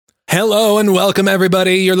Hello and welcome,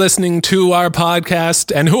 everybody. You're listening to our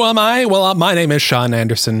podcast. And who am I? Well, my name is Sean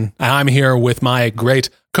Anderson. And I'm here with my great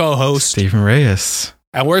co-host, Stephen Reyes.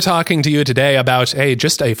 And we're talking to you today about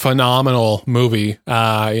just a phenomenal movie.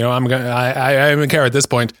 I don't care at this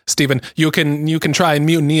point. Stephen, you can try and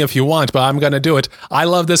mutiny if you want, but I'm going to do it. I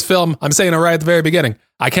love this film. I'm saying it right at the very beginning.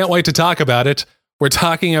 I can't wait to talk about it. We're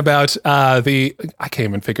talking about I can't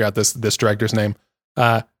even figure out this director's name.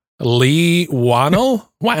 Lee Wannell?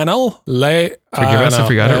 Forgive us if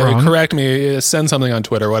we got it wrong. Correct me. Send something on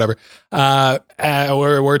Twitter, whatever.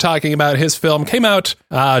 We're talking about his film. Came out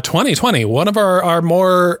 2020. One of our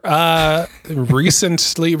more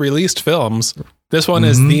recently released films. This one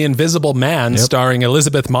is The Invisible Man, starring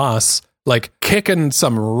Elizabeth Moss, like kicking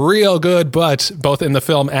some real good butt, both in the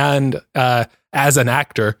film and as an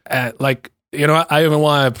actor. You know what? I don't even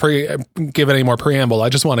want to give any more preamble. I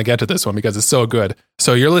just want to get to this one because it's so good.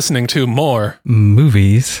 So you're listening to more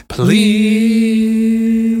movies, please.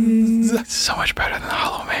 So much better than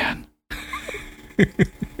Hollow Man.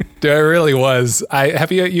 There really was.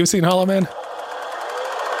 Have you seen Hollow Man?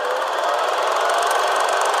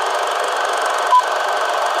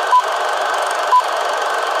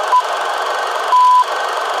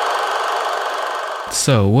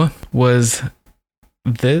 So was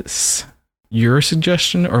this your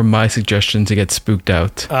suggestion or my suggestion to get spooked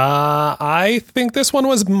out? I think this one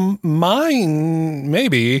was mine,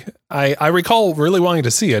 maybe. I recall really wanting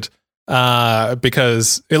to see it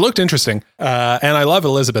because it looked interesting. And I love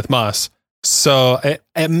Elizabeth Moss. So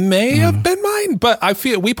it may have been mine, but I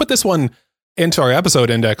feel we put this one into our episode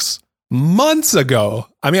index months ago.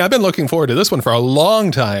 I mean, I've been looking forward to this one for a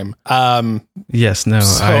long time. Yes, no,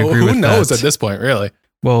 so I agree with that. Who knows at this point, really?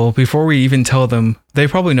 Well, before we even tell them, they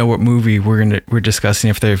probably know what movie we're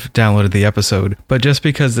discussing if they've downloaded the episode. But just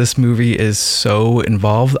because this movie is so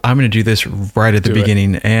involved, I'm going to do this right at the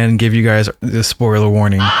beginning and give you guys the spoiler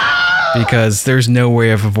warning. Because there's no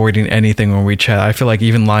way of avoiding anything when we chat. I feel like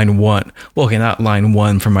even line one, well, okay, not line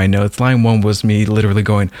one from my notes. Line one was me literally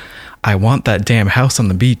going, I want that damn house on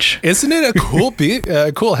the beach. Isn't it a cool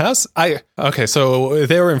cool house? So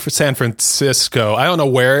they were in San Francisco. I don't know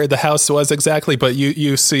where the house was exactly, but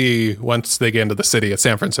you see once they get into the city, it's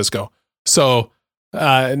San Francisco. So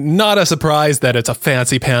not a surprise that it's a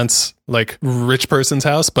fancy pants, like rich person's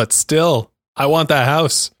house, but still, I want that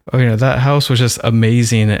house. Oh, yeah, that house was just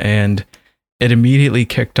amazing. And it immediately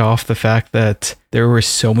kicked off the fact that there were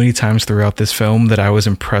so many times throughout this film that I was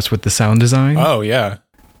impressed with the sound design. Oh, yeah.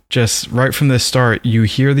 Just right from the start, you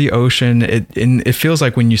hear the ocean. It feels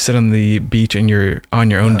like when you sit on the beach and you're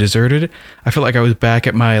on your own deserted. I feel like I was back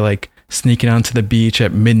at my sneaking onto the beach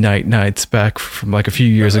at midnight nights back from a few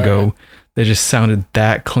years ago. They just sounded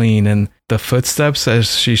that clean, and the footsteps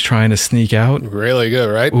as she's trying to sneak out. Really good,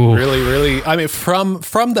 right? Ooh. Really, really. I mean, from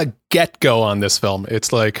the get-go on this film,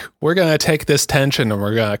 it's like we're gonna take this tension and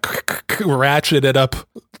we're gonna ratchet it up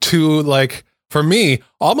to for me,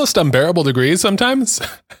 almost unbearable degrees sometimes.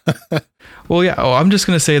 Well, yeah. I'm just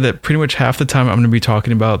going to say that pretty much half the time I'm going to be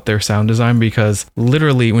talking about their sound design because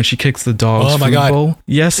literally when she kicks the dog's food bowl,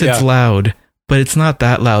 yes, it's loud, but it's not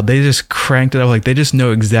that loud. They just cranked it up. They just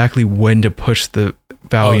know exactly when to push the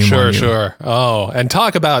volume. Oh, sure. Oh, and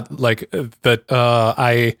talk about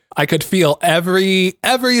that. I could feel every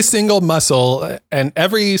single muscle and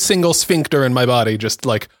every single sphincter in my body just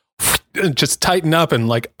tighten up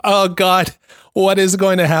and oh God, what is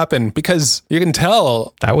going to happen? Because you can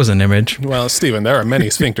tell that was an image. Well, Stephen, there are many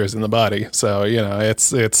sphincters in the body, so it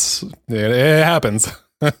happens.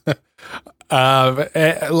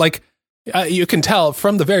 You can tell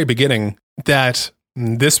from the very beginning that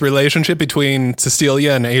this relationship between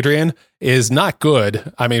Cecilia and Adrian is not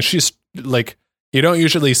good. I mean, she's you don't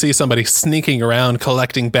usually see somebody sneaking around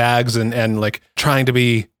collecting bags and trying to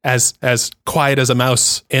be as quiet as a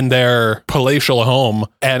mouse in their palatial home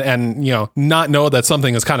and not know that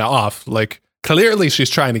something is kind of off. Clearly she's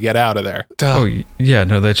trying to get out of there. Oh yeah,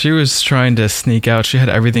 no, that she was trying to sneak out. She had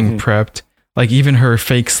everything prepped. Even her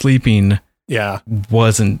fake sleeping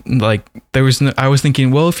wasn't there was no, I was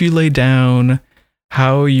thinking, well, if you lay down,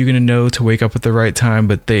 how are you going to know to wake up at the right time?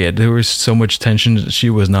 But there was so much tension. She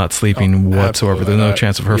was not sleeping whatsoever. There's no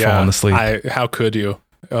chance of her falling asleep. How could you?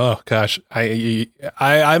 Oh gosh.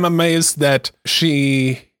 I'm amazed that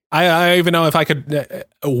I even know if I could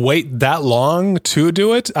wait that long to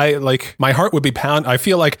do it. My heart would be pound. I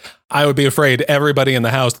feel like I would be afraid everybody in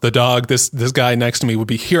the house, the dog, this guy next to me would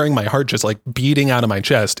be hearing my heart just beating out of my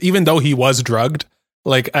chest, even though he was drugged.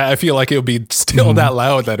 I feel like it would be still that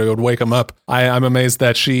loud that it would wake him up. I'm amazed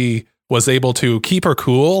that she was able to keep her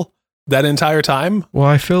cool that entire time. Well,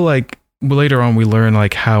 I feel like later on we learn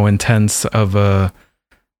how intense of a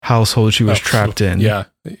household she was trapped in. Yeah.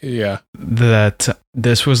 That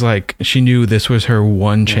this was like, she knew this was her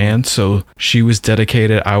one chance, so she was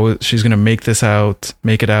dedicated. She's gonna make it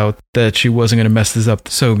out, that she wasn't gonna mess this up.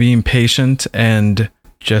 So being patient and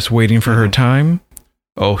just waiting for her time.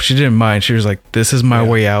 Oh, she didn't mind. She was like, this is my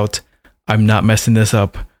way out. I'm not messing this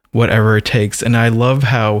up, whatever it takes. And I love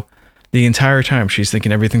how the entire time she's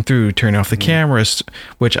thinking everything through, turning off the cameras,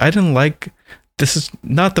 which I didn't like. This is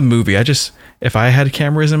not the movie. If I had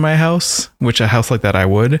cameras in my house, which a house like that I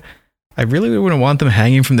really wouldn't want them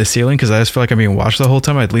hanging from the ceiling, because I just feel like I'm being watched the whole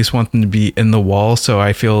time. I'd at least want them to be in the wall, so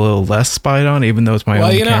I feel a little less spied on, even though it's my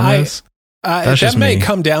own cameras. That may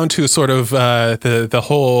come down to sort of the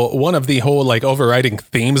whole, one of the whole like overriding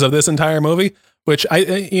themes of this entire movie, which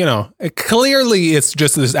clearly it's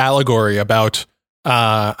just this allegory about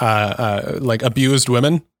like abused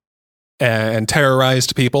women and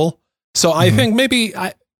terrorized people. So I think maybe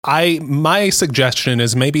my suggestion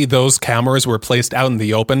is maybe those cameras were placed out in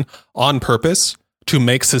the open on purpose to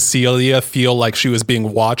make Cecilia feel like she was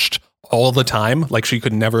being watched all the time, like she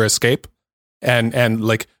could never escape. And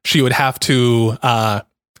like she would have to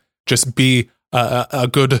just be a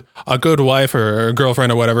good wife or a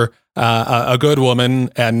girlfriend or whatever, a good woman,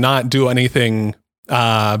 and not do anything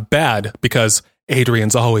bad because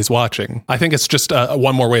Adrian's always watching. I think it's just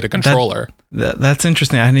one more way to control her. That's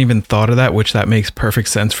interesting. I hadn't even thought of that, which that makes perfect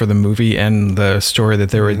sense for the movie and the story that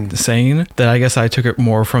they were saying. That I guess I took it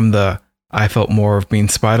more from I felt more of being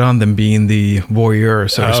spied on than being the voyeur,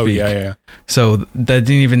 so to speak. Yeah. So that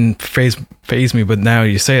didn't even phase me, but now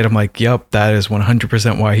you say it, I'm like, yep, that is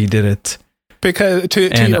 100% why he did it. Because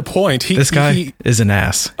to your point, this guy is an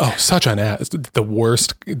ass. Oh, such an ass. The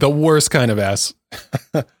worst kind of ass.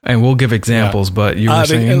 And we'll give examples, but you were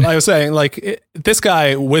saying? I was saying, like, this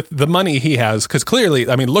guy with the money he has, because clearly,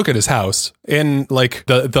 I mean, look at his house in like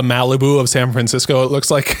the Malibu of San Francisco. It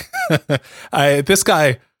looks like this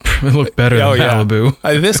guy. It looked better than Malibu.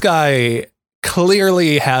 This guy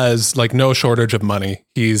clearly has like no shortage of money.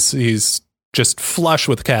 He's just flush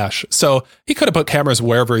with cash. So he could have put cameras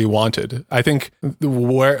wherever he wanted. I think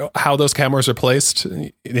how those cameras are placed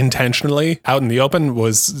intentionally out in the open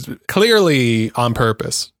was clearly on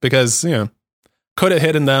purpose, because, could have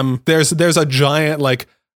hidden them. There's a giant like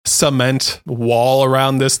cement wall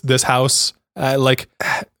around this house. Like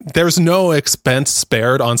there's no expense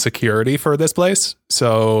spared on security for this place.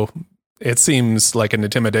 So it seems like an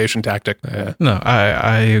intimidation tactic. No,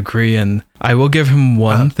 I agree. And I will give him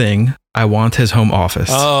one thing. I want his home office.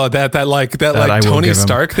 Oh, that Tony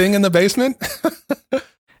Stark thing in the basement.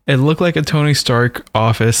 It looked like a Tony Stark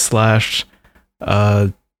office /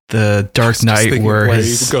 the Dark Knight where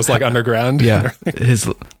he goes like underground. Yeah, his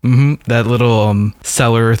that little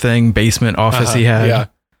cellar thing, basement office he had. Yeah.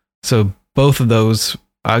 So both of those,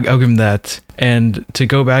 I'll give him that. And to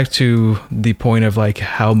go back to the point of like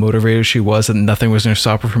how motivated she was and nothing was going to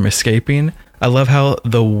stop her from escaping, I love how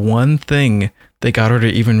the one thing that got her to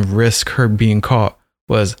even risk her being caught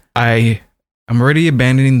was, I'm already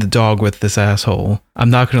abandoning the dog with this asshole. I'm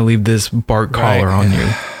not going to leave this bark collar on you.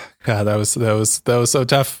 God, that was so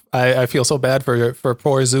tough. I feel so bad for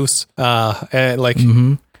poor Zeus. And like,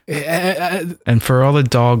 and for all the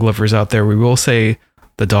dog lovers out there, we will say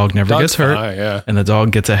the dog never gets hurt, and the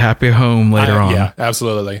dog gets a happy home later on. Yeah,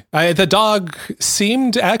 absolutely. The dog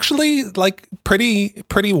seemed actually like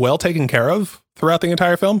pretty well taken care of throughout the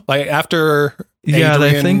entire film. Like after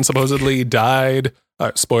Adrian supposedly died,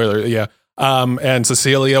 spoiler, and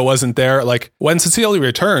Cecilia wasn't there. Like when Cecilia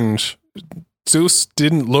returned, Zeus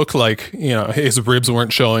didn't look like, his ribs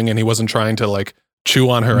weren't showing and he wasn't trying to like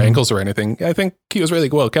chew on her ankles or anything. I think he was really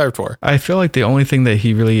well cared for. I feel like the only thing that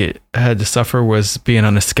he really had to suffer was being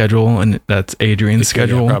on a schedule, and that's Adrian's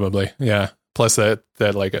schedule. Yeah, probably. Yeah. Plus that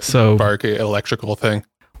like bark electrical thing.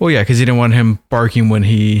 Well, yeah, because you didn't want him barking when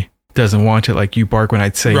he doesn't want it. Like you bark when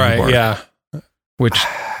I'd say you bark. Yeah. Which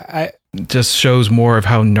just shows more of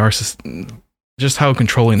how just how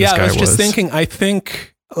controlling this guy was. I was just thinking, I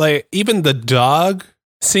think like even the dog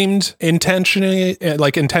seemed intentionally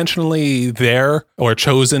there or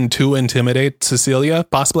chosen to intimidate Cecilia.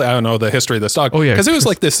 Possibly, I don't know the history of this dog. Oh yeah, because it was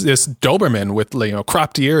like this Doberman with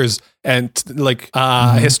cropped ears and like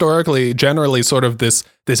historically, generally sort of this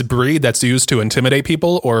breed that's used to intimidate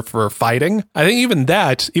people or for fighting. I think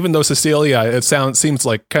even though Cecilia seems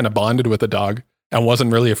like kind of bonded with the dog and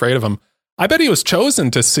wasn't really afraid of him, I bet he was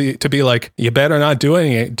chosen to be like, you better not do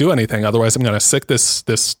anything, otherwise I'm going to sick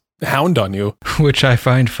this hound on you. Which I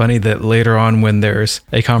find funny that later on when there's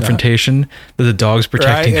a confrontation, that the dog's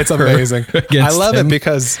protecting it's her. Amazing. I love him. it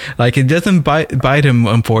because like it doesn't bite him,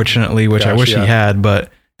 unfortunately, which I wish he had,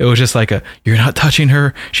 but It was just like you're not touching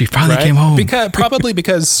her. She finally came home. Probably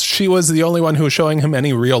because she was the only one who was showing him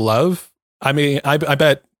any real love. I mean, I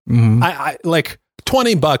bet I like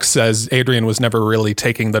 $20 says Adrian was never really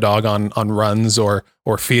taking the dog on runs or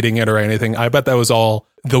feeding it or anything. I bet that was all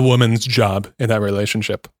the woman's job in that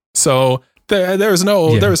relationship. So there was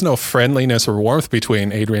no friendliness or warmth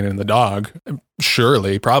between Adrian and the dog.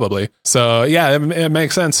 Surely, probably. So yeah, it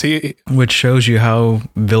makes sense. Which shows you how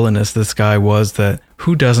villainous this guy was. That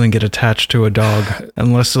who doesn't get attached to a dog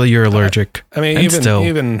unless you're allergic? I mean,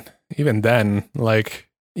 even then, like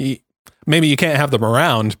maybe you can't have them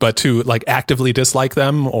around, but to like actively dislike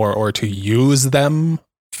them or to use them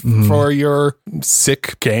for your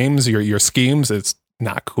sick games, your schemes, it's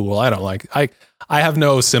not cool. I don't like. I have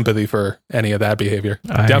no sympathy for any of that behavior.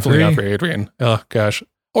 Definitely not for Adrian. Oh gosh.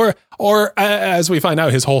 Or as we find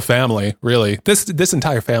out, his whole family, really, this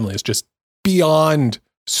entire family is just beyond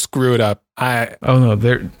screwed up.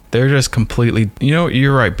 They're just completely.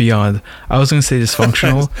 You're right. Beyond. I was going to say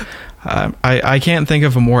dysfunctional. I can't think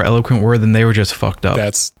of a more eloquent word than they were just fucked up.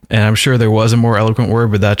 And I'm sure there was a more eloquent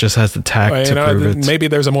word, but that just has the tact to prove it. Maybe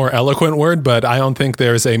there's a more eloquent word, but I don't think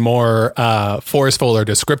there's a more forceful or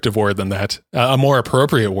descriptive word than that. A more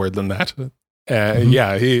appropriate word than that.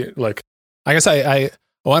 Yeah, I guess I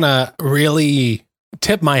want to really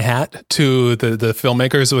tip my hat to the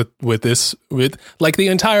filmmakers with like the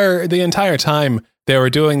entire time they were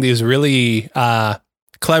doing these really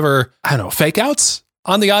clever, fake outs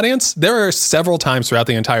on the audience. There are several times throughout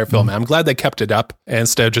the entire film. I'm glad they kept it up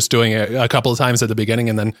instead of just doing it a couple of times at the beginning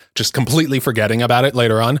and then just completely forgetting about it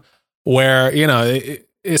later on, where,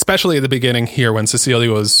 especially at the beginning here when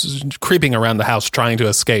Cecilia was creeping around the house trying to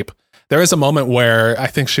escape. There is a moment where I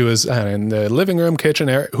think she was in the living room, kitchen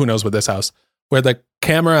area, who knows with this house, where the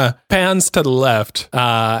camera pans to the left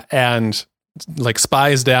and like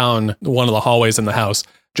spies down one of the hallways in the house,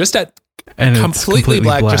 just at completely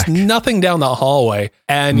black, just nothing down the hallway.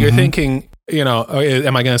 And you're thinking, am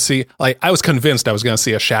I going to see, like, I was convinced I was going to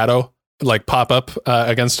see a shadow like pop up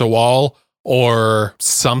against a wall or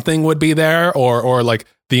something would be there or like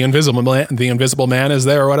the invisible man is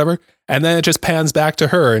there or whatever. And then it just pans back to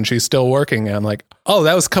her and she's still working. And I'm like, oh,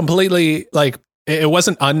 that was completely like, it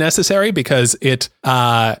wasn't unnecessary because it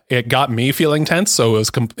got me feeling tense. So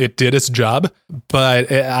it did its job.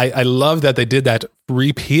 But I love that they did that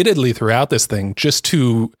repeatedly throughout this thing just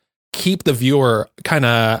to keep the viewer kind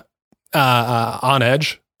of on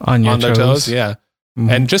edge, on their toes. Yeah.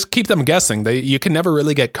 And just keep them guessing. You can never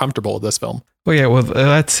really get comfortable with this film. Well, yeah. Well,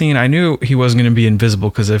 that scene, I knew he wasn't going to be invisible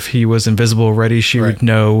because if he was invisible already, she would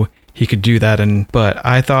know he could do that. But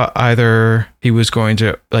I thought either he was going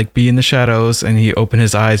to like be in the shadows and he open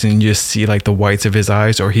his eyes and you just see like the whites of his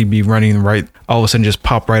eyes, or he'd be running right, all of a sudden just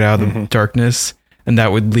pop right out of the darkness. And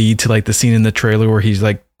that would lead to like the scene in the trailer where he's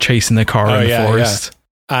like chasing the car in the forest.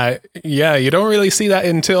 Yeah. You don't really see that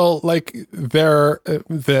until like they're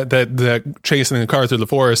chasing the car through the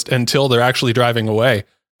forest until they're actually driving away.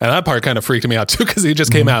 And that part kind of freaked me out too, because he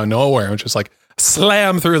just came out of nowhere and just like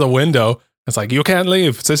slam through the window. It's like, you can't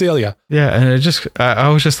leave, Cecilia. Yeah, and I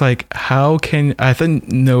was just like, I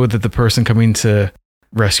didn't know that the person coming to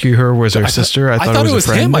rescue her was her sister. I thought it was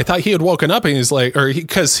him. I thought he had woken up and he's like,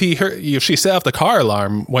 because he heard she set off the car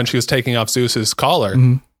alarm when she was taking off Zeus's collar.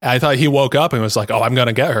 I thought he woke up and was like, oh, I'm going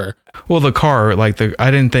to get her. Well, the car, I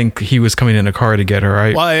didn't think he was coming in a car to get her.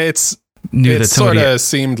 It sort of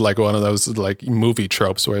seemed like one of those like movie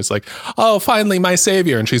tropes where it's like, oh, finally my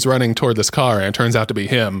savior, and she's running toward this car and it turns out to be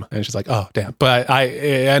him, and she's like, oh damn. But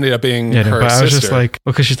it ended up being her sister. I was just like,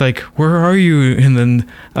 because she's like, where are you? And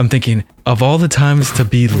then I'm thinking, of all the times to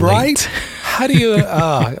be right? late, how do you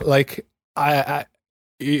like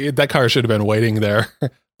that car should have been waiting there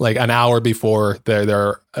like an hour before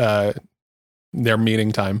their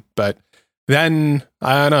meeting time. But then,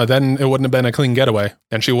 I don't know, then it wouldn't have been a clean getaway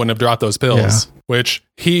and she wouldn't have dropped those pills, which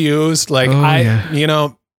he used. Like,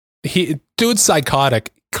 dude's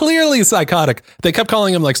psychotic, clearly psychotic. They kept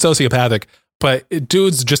calling him like sociopathic, but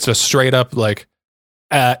dude's just a straight up like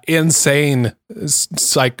insane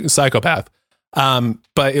psychopath.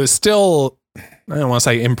 But it was still, I don't want to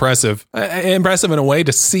say impressive in a way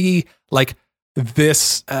to see like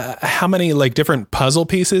this, how many like different puzzle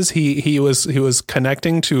pieces he was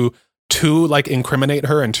connecting to like incriminate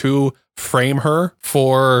her and to frame her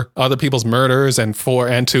for other people's murders and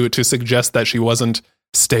to suggest that she wasn't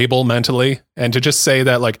stable mentally, and to just say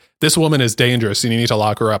that like this woman is dangerous and you need to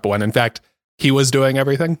lock her up, when in fact he was doing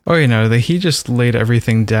everything. Oh, he just laid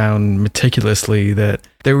everything down meticulously, that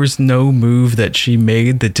there was no move that she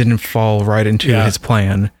made that didn't fall right into his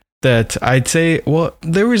plan. that I'd say, well,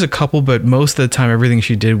 there was a couple, but most of the time, everything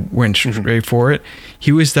she did went straight for it.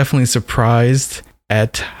 He was definitely surprised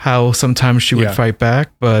at how sometimes she would fight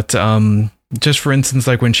back. But just for instance,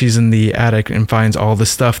 like when she's in the attic and finds all the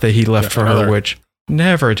stuff that he left for her, which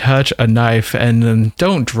never touch a knife and then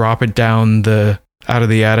don't drop it down out of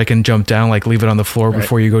the attic and jump down, like leave it on the floor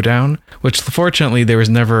before you go down, which fortunately there was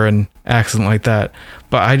never an accident like that.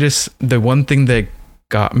 But the one thing that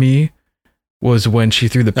got me was when she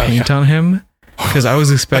threw the paint on him, because I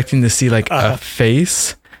was expecting to see like a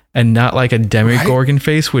face and not like a Demogorgon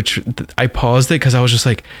face, which I paused it because I was just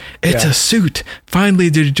like, it's a suit. Finally,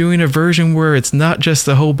 they're doing a version where it's not just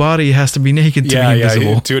the whole body has to be naked to be invisible.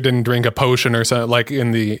 Yeah, dude didn't drink a potion or something. Like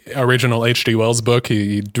in the original H.G. Wells book,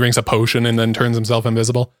 he drinks a potion and then turns himself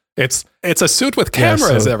invisible. It's a suit with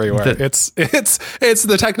cameras everywhere. It's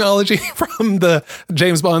the technology from the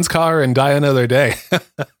James Bond's car and Die Another Day.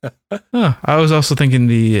 I was also thinking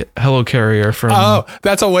the helicarrier from. Oh,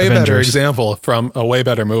 that's a way Avengers. better example from a way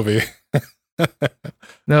better movie.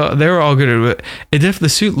 No, they were all good. The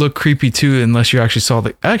suit looked creepy too, unless you actually saw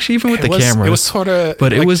even with the cameras. It was sort of,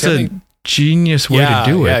 but it was a genius way to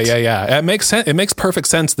do it. Yeah. It makes sense. It makes perfect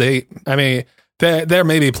sense. There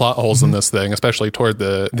may be plot holes in this thing, especially toward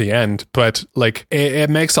the end, but like it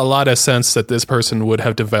makes a lot of sense that this person would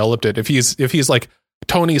have developed it if he's like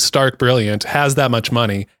Tony Stark brilliant, has that much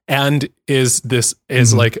money, and is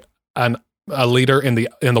like a leader in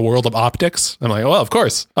the world of optics. I'm like, well, of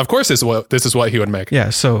course this is what he would make. Yeah.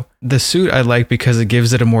 So the suit I like because it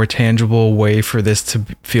gives it a more tangible way for this to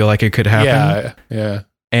feel like it could happen. Yeah.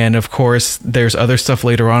 And of course, there's other stuff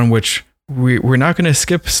later on which. We're not going to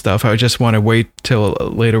skip stuff. I just want to wait till a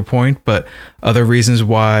later point, but other reasons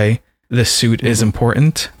why the suit is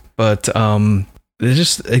important. But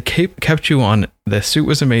it kept you on. The suit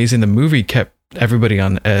was amazing. The movie kept everybody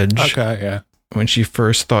on edge. Okay, yeah. When she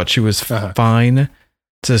first thought she was fine to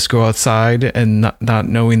just go outside and not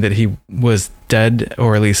knowing that he was dead,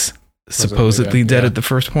 or at least supposedly dead at the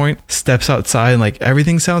first point, steps outside and like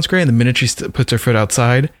everything sounds great. And the minute she puts her foot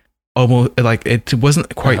outside, almost like it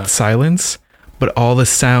wasn't quite silence, but all the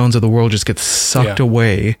sounds of the world just get sucked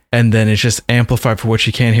away, and then it's just amplified for what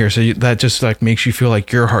she can't hear. So that just like makes you feel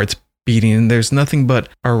like your heart's beating, and there's nothing but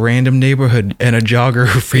a random neighborhood and a jogger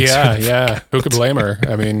who freaks out. Yeah. Who could blame her?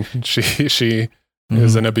 I mean, she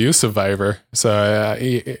is an abuse survivor, so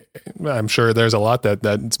I'm sure there's a lot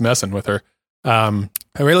that's messing with her. I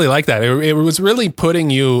really like that. It was really putting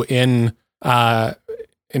you into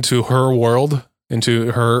her world,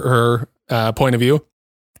 into her point of view.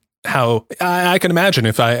 How I can imagine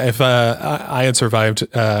if I had survived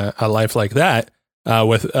a life like that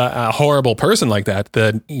with a horrible person like that,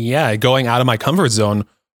 going out of my comfort zone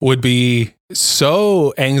would be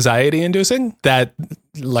so anxiety inducing that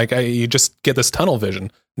like you just get this tunnel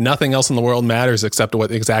vision. Nothing else in the world matters except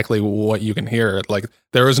exactly what you can hear. Like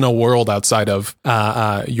there is no world outside of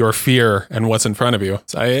your fear and what's in front of you.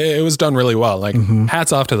 So it was done really well. Like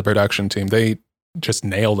hats off to the production team. They just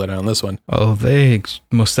nailed it on this one. Oh, they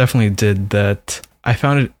most definitely did that. I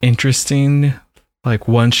found it interesting. Like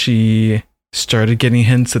once she started getting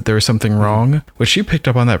hints that there was something wrong, which she picked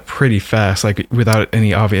up on that pretty fast, like without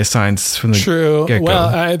any obvious signs from the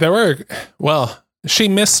get-go. She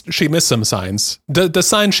missed some signs. The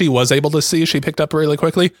signs she was able to see, she picked up really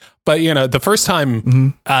quickly. But the first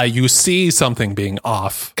time you see something being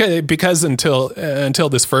off, because until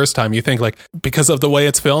this first time, you think like because of the way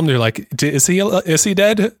it's filmed, you're like, is he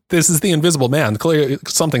dead? This is the Invisible Man. Clearly,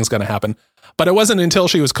 something's going to happen. But it wasn't until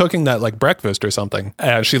she was cooking that like breakfast or something.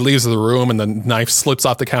 She leaves the room and the knife slips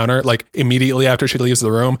off the counter like immediately after she leaves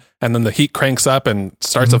the room, and then the heat cranks up and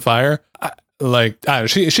starts a fire.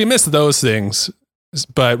 She missed those things.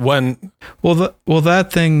 But when that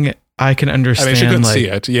thing I can understand. I mean, she couldn't see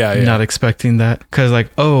it. Yeah. Not expecting that because like,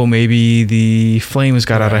 oh, maybe the flames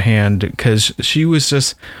got out of hand, because she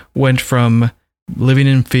went from living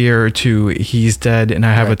in fear to he's dead and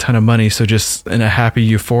I have a ton of money, so just in a happy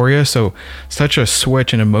euphoria. So such a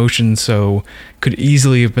switch in emotion. So could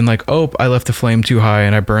easily have been like, oh, I left the flame too high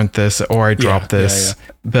and I burnt this, or I dropped this.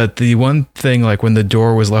 But the one thing, like when the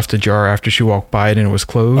door was left ajar after she walked by it and it was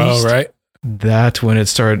closed. Oh, right. That's when it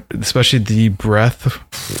started, especially the breath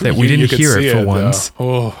that we didn't hear it for once.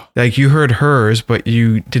 Like you heard hers, but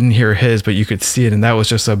you didn't hear his, but you could see it. And that was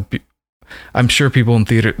just I'm sure people in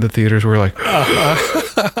the theaters were like,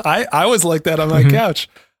 I was like that on my couch.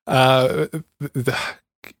 I'll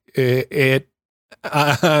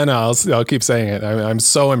keep saying it. I'm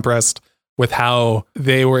so impressed with how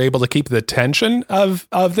they were able to keep the tension of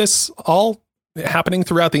this all happening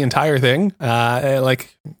throughout the entire thing.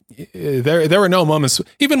 Like there were no moments,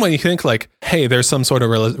 even when you think like, hey, there's some sort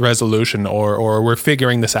of resolution or we're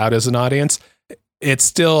figuring this out as an audience. It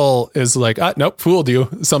still is like, nope, fooled you.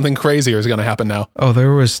 Something crazier is going to happen now. Oh,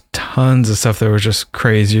 there was tons of stuff that was just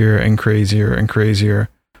crazier and crazier and crazier.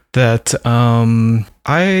 That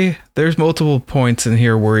there's multiple points in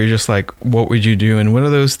here where you're just like, what would you do? And one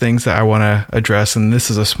of those things that I want to address, and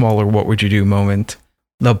this is a smaller what would you do moment,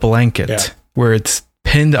 the blanket, where it's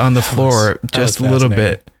pinned on the floor just a little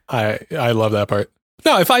bit. I love that part.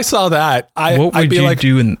 No, if I saw that, I'd be like,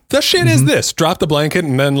 the shit is this. Drop the blanket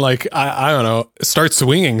and then like, I don't know, start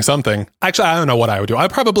swinging something. Actually, I don't know what I would do.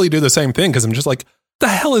 I'd probably do the same thing because I'm just like, the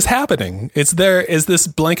hell is happening? Is this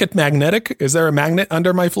blanket magnetic? Is there a magnet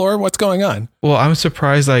under my floor? What's going on? Well, I'm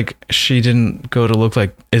surprised like she didn't go to look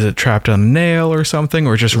like, is it trapped on a nail or something,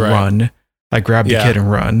 or just run? Like grab the kid and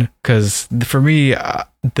run. Because for me,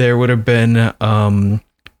 there would have been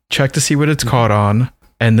check to see what it's caught on.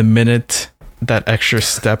 And the minute that extra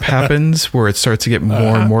step happens where it starts to get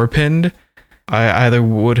more and more pinned, I either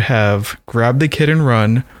would have grabbed the kid and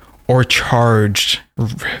run or charged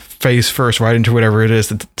face first right into whatever it is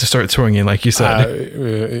to start swinging, like you said.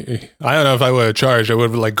 I don't know if I would have charged. I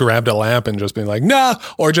would have like grabbed a lamp and just been like, nah,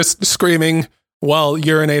 or just screaming while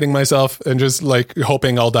urinating myself and just like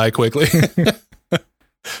hoping I'll die quickly.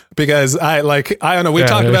 Because I don't know, we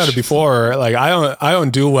talked about it before. Like I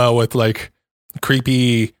don't do well with like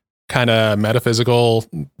creepy kind of metaphysical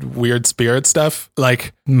weird spirit stuff.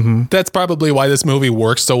 Like that's probably why this movie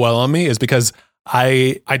works so well on me, is because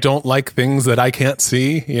I don't like things that I can't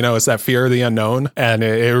see. You know, it's that fear of the unknown, and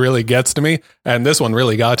it really gets to me. And this one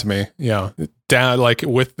really got to me. You know, down like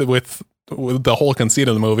with the whole conceit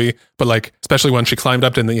of the movie, but like especially when she climbed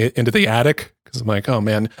up into the attic, because I'm like, oh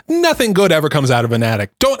man, nothing good ever comes out of an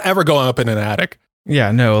attic. Don't ever go up in an attic.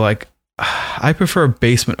 Yeah, no, like I prefer a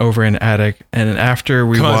basement over an attic. And after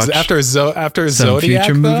we watched after Zodiac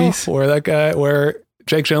future movies, where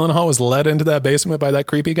Jake Gyllenhaal was led into that basement by that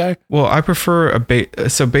creepy guy. Well, I prefer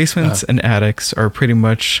so basements and attics are pretty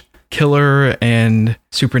much killer and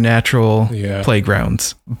supernatural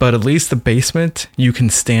playgrounds. But at least the basement, you can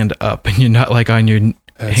stand up and you're not like on your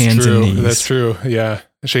hands and knees. That's true. Yeah,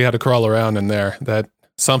 she had to crawl around in there. That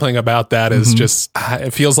something about that is just,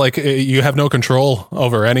 it feels like you have no control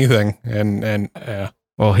over anything. And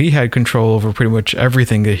well, he had control over pretty much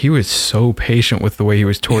everything. That he was so patient with the way he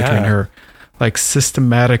was torturing her. Like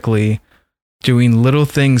systematically doing little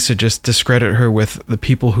things to just discredit her with the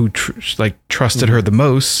people who trusted her the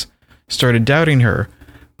most, started doubting her.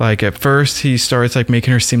 Like at first he starts like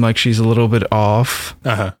making her seem like she's a little bit off.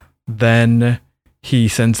 Then he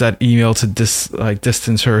sends that email to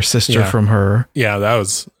distance her sister from her. Yeah, that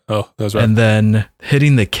was right. And then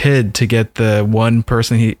hitting the kid to get the one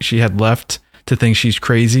person she had left to think she's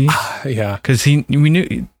crazy. Because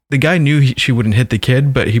the guy knew she wouldn't hit the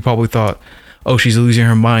kid, but he probably thought, oh, she's losing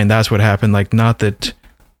her mind. That's what happened. Like, not that,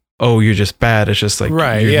 oh, you're just bad. It's just like,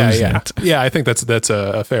 right. Yeah. I think that's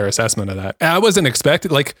a fair assessment of that. I wasn't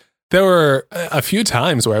expecting, like, there were a few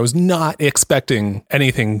times where I was not expecting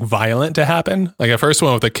anything violent to happen. Like the first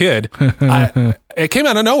one with the kid, it came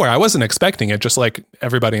out of nowhere. I wasn't expecting it, just like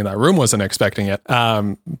everybody in that room wasn't expecting it.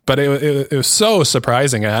 But it was so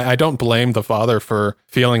surprising. I don't blame the father for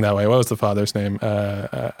feeling that way. What was the father's name?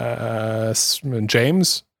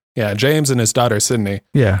 James? Yeah, James and his daughter, Sydney.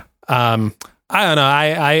 Yeah. I don't know.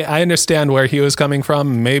 I understand where he was coming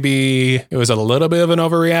from. Maybe it was a little bit of an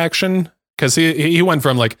overreaction, because he went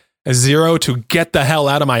from like a 0 to get the hell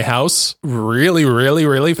out of my house really, really,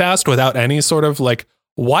 really fast without any sort of like,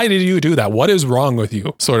 why did you do that? What is wrong with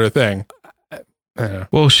you? Sort of thing.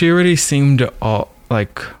 Well, she already seemed to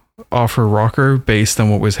off her rocker based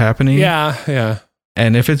on what was happening. Yeah.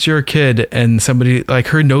 And if it's your kid and somebody, like,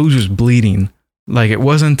 her nose was bleeding, like it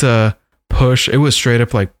wasn't a push, it was straight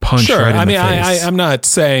up like punch right in the face. I'm not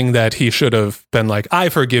saying that he should have been like, I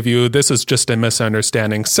forgive you, this is just a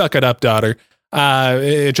misunderstanding, suck it up, daughter.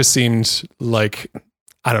 It just seemed like,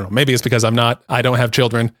 I don't know, maybe it's because I don't have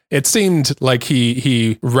children. It seemed like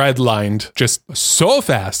he redlined just so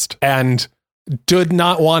fast and did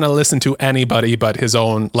not want to listen to anybody but his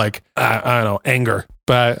own, like, I don't know, anger.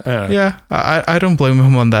 But I don't blame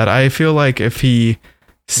him on that. I feel like if he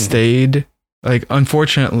stayed, like,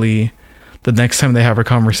 unfortunately, the next time they have a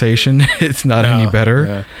conversation, it's not any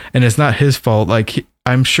better. And it's not his fault. Like,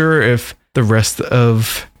 I'm sure if the rest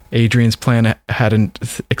of Adrian's plan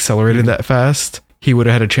hadn't accelerated that fast, he would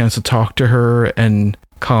have had a chance to talk to her and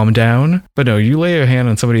calm down. But no, you lay a hand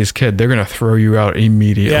on somebody's kid, they're going to throw you out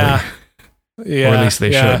immediately. Yeah, or at least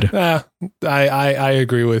they should. I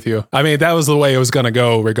agree with you. I mean, that was the way it was going to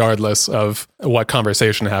go, regardless of what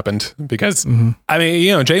conversation happened. Because I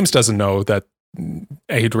mean, James doesn't know that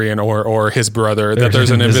Adrian or his brother that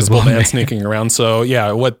there's an invisible man sneaking around. So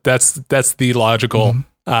yeah, that's the logical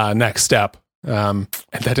next step. And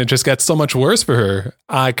then it just gets so much worse for her.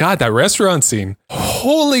 God, that restaurant scene.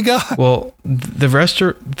 Holy God. Well, the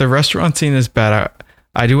restaurant scene is bad.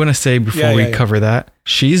 I do want to say before we cover that,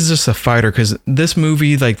 she's just a fighter, because this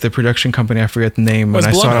movie, like the production company, I forget the name. When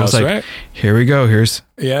I saw it, I was like, right? Here we go.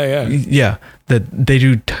 Yeah. That they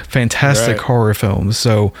do fantastic horror films.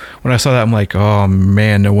 So when I saw that, I'm like, oh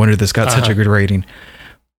man, no wonder this got such a good rating.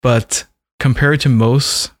 But compared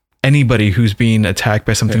to anybody who's being attacked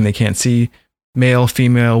by something they can't see, male,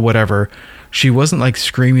 female, whatever, she wasn't like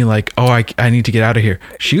screaming like, oh, I need to get out of here.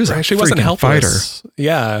 She was she wasn't a helpless fighter.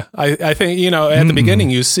 Yeah. I think, at the beginning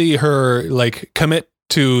you see her like commit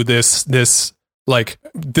to this like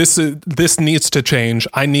this needs to change.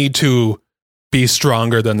 I need to be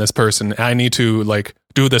stronger than this person. I need to like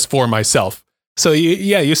do this for myself. So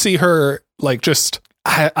you see her like just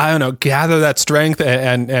I don't know, gather that strength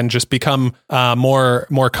and just become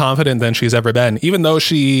more confident than she's ever been, even though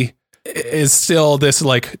she is still this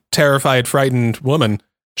like terrified, frightened woman.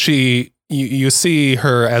 You see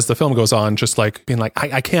her as the film goes on, just like being like,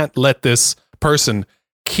 I can't let this person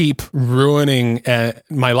keep ruining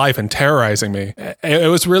my life and terrorizing me. It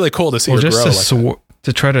was really cool to see her grow.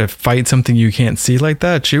 To try to fight something you can't see like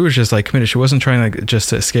that, she was just like committed. She wasn't trying like just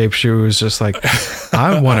to escape. She was just like,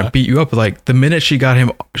 I want to beat you up. Like the minute she got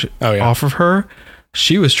him off of her,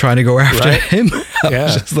 she was trying to go after him. I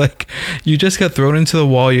was just like, you just got thrown into the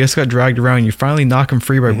wall. You just got dragged around. You finally knock him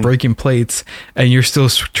free by breaking plates, and you're still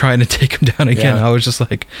trying to take him down again. I was just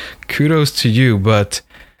like, kudos to you. But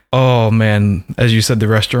oh man, as you said, the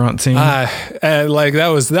restaurant scene. And like that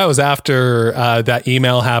was after that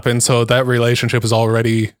email happened. So that relationship was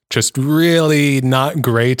already just really not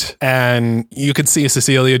great. And you could see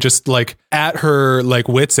Cecilia just like at her like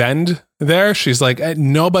wit's end there. She's like,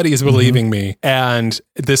 nobody's believing me. And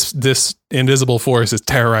this invisible force is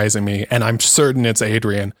terrorizing me. And I'm certain it's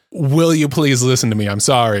Adrian. Will you please listen to me? I'm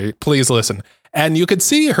sorry. Please listen. And you could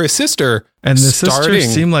see her sister. And the sister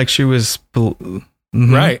seemed like she was...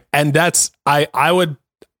 Right. And that's, I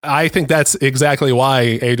think that's exactly why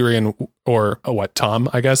Adrian or Tom,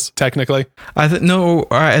 I guess, technically.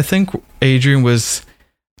 I think Adrian was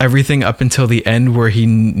everything up until the end where he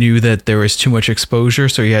knew that there was too much exposure.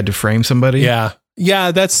 So he had to frame somebody. Yeah.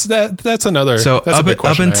 Yeah. That's another. So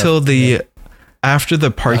up until after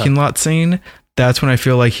the parking lot scene, that's when I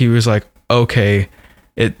feel like he was like, okay,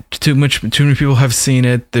 too many people have seen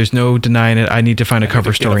it. There's no denying it. I need to find a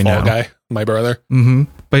cover story now. Guy, my brother.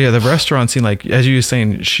 But yeah, the restaurant scene, like as you were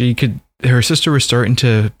saying, her sister was starting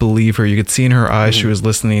to believe her. You could see in her eyes she was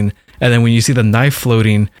listening. And then when you see the knife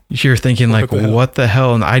floating, you're thinking like, what the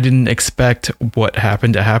hell? And I didn't expect what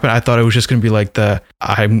happened to happen. I thought it was just going to be like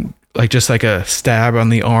just like a stab on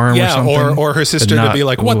the arm or something. Or her sister to be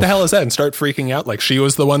like, what the hell is that? And start freaking out. Like she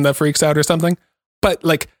was the one that freaks out or something. But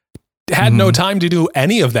like had no time to do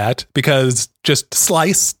any of that because just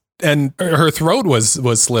slice and her throat was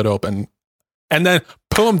slit open. And then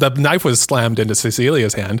boom, the knife was slammed into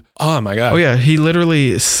Cecilia's hand. Oh my God. Oh yeah. He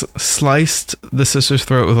literally sliced the sister's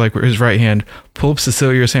throat with like his right hand, pulled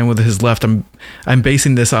Cecilia's hand with his left. I'm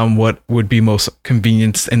basing this on what would be most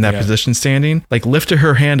convenient in that position standing. Like lifted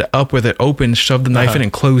her hand up with it open, shoved the knife in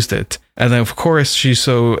and closed it. And then of course she's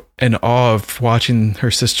so in awe of watching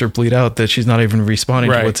her sister bleed out that she's not even responding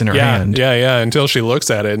to what's in her hand. Yeah. Until she looks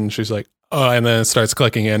at it and she's like, oh, and then it starts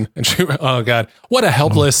clicking in and oh God, what a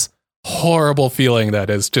helpless, horrible feeling that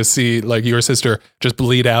is to see like your sister just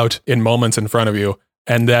bleed out in moments in front of you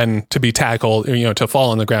and then to be tackled, to fall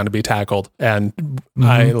on the ground, to be tackled. And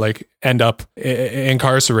I like end up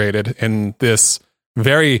incarcerated in this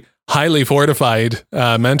very highly fortified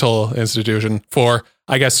mental institution for,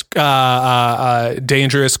 I guess,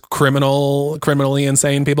 dangerous, criminally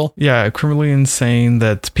insane people. Yeah, criminally insane.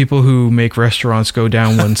 That people who make restaurants go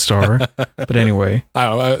down 1 star. But anyway,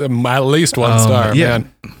 at least 1 star. Yeah.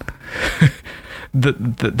 Man.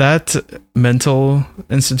 That mental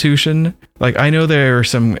institution, like I know there are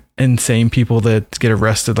some insane people that get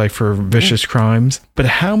arrested like for vicious crimes, but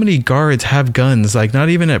how many guards have guns? Like not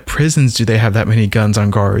even at prisons do they have that many guns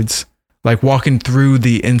on guards, like walking through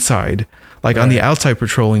the inside. Like on the outside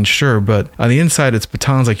patrolling, sure, but on the inside it's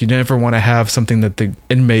batons. Like you never want to have something that the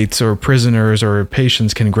inmates or prisoners or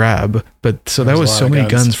patients can grab. But so that was so many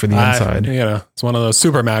guns for the inside. It's one of those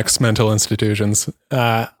supermax mental institutions.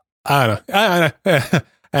 I don't know.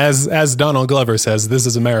 As Donald Glover says, this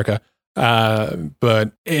is America.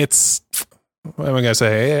 But it's what am I gonna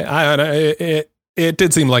say? I don't know. It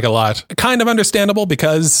did seem like a lot. Kind of understandable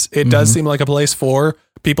because it does seem like a place for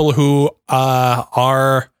people who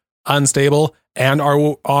are unstable and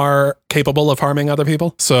are capable of harming other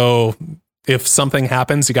people. So if something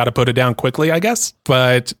happens, you got to put it down quickly, I guess.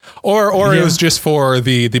 But or it was just for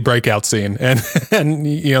the breakout scene and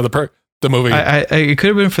you know the movie. It could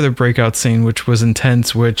have been for the breakout scene, which was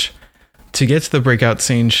intense. Which to get to the breakout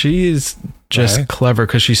scene, she is just clever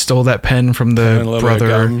because she stole that pen from the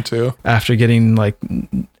brother too. After getting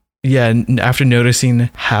after noticing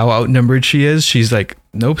how outnumbered she is, she's like,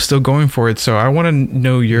 nope, still going for it. So I want to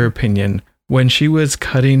know your opinion. When she was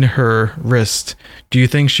cutting her wrist, do you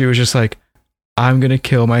think she was just like, I'm going to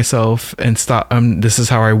kill myself and stop? This is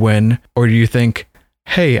how I win. Or do you think,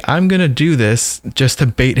 hey, I'm going to do this just to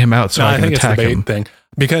bait him out so I can attack him? It's the bait thing.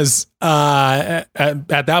 Because at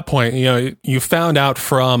that point, you know, you found out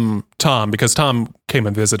from Tom, because Tom came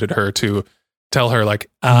and visited her to tell her like,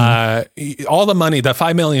 all the money, that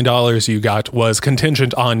 $5 million you got was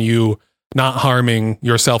contingent on you not harming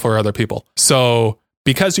yourself or other people. So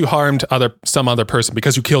because you harmed some other person,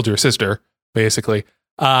 because you killed your sister, basically,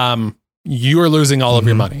 you are losing all of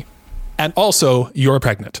your money. And also, you're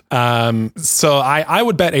pregnant. So I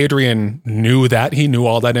would bet Adrian knew that. He knew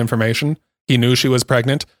all that information. He knew she was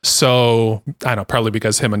pregnant. So I don't know, probably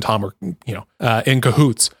because him and Tom were, you know, in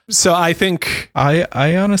cahoots. So I think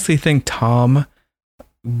I honestly think Tom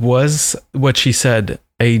was what she said,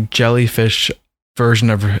 a jellyfish version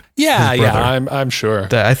of his brother. I'm sure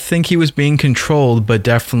that I think he was being controlled, but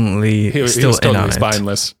definitely he was still totally in on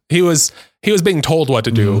spineless. He was being told what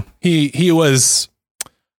to do. He was,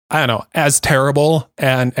 I don't know, as terrible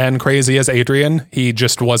and crazy as Adrian. He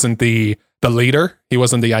just wasn't the leader. He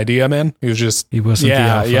wasn't the idea man. He wasn't the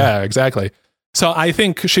alpha. Yeah, exactly. So I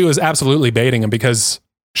think she was absolutely baiting him because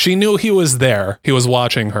she knew he was there. He was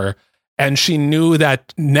watching her. And she knew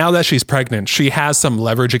that now that she's pregnant, she has some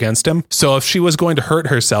leverage against him. So if she was going to hurt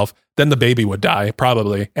herself, then the baby would die,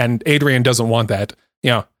 probably. And Adrian doesn't want that.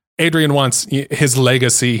 You know, Adrian wants his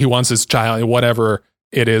legacy. He wants his child, whatever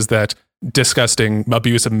it is that disgusting,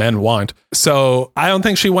 abusive men want. So I don't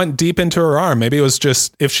think she went deep into her arm. Maybe it was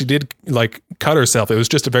just, if she did like cut herself, it was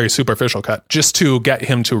just a very superficial cut just to get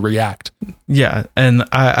him to react. Yeah. And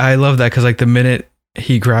I love that because like the minute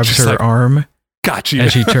he grabs just her arm, got you,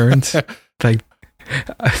 and she turns like,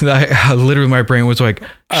 literally my brain was like,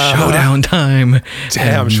 showdown time.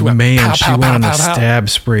 Damn, and she went went on a stab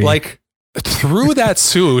spree. Like through that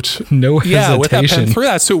suit. No hesitation. With that pen, through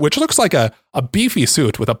that suit, which looks like a beefy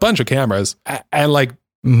suit with a bunch of cameras, and like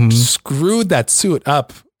screwed that suit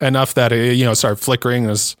up enough that it, you know, started flickering. It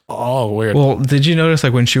was all weird. Well, did you notice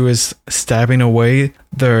like when she was stabbing away,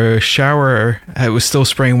 the shower, it was still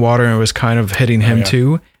spraying water and it was kind of hitting him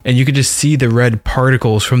too. And you could just see the red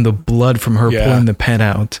particles from the blood from her pulling the pen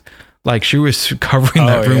out. Like she was covering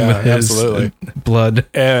that room with his blood.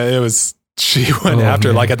 It was, she went after,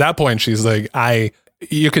 man. Like at that point, she's like,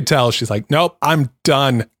 you could tell she's like, nope, I'm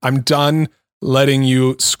done. I'm done letting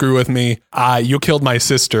you screw with me. You killed my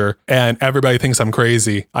sister and everybody thinks I'm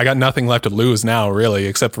crazy. I got nothing left to lose now, really,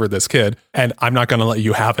 except for this kid. And I'm not going to let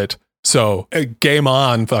you have it. So game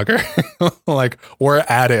on, fucker. Like we're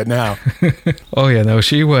at it now. Oh yeah, no,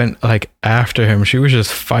 she went like after him. She was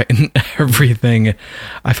just fighting everything.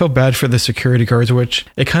 I felt bad for the security guards, which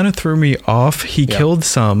it kind of threw me off. He killed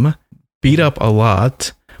some, beat up a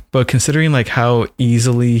lot, but considering like how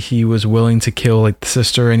easily he was willing to kill like the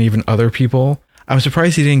sister and even other people, I'm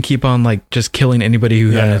surprised he didn't keep on like just killing anybody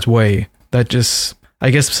who got in his way. That just, I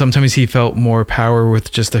guess sometimes he felt more power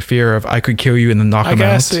with just the fear of I could kill you and then knock him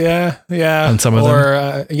out. Yeah. On some of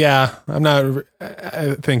them.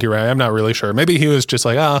 I think you're right. I'm not really sure. Maybe he was just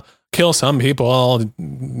like, kill some people, I'll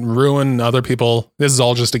ruin other people. This is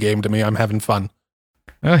all just a game to me. I'm having fun.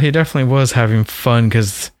 Well, he definitely was having fun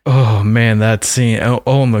because, oh man, that scene,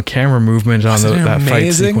 and the camera movement on that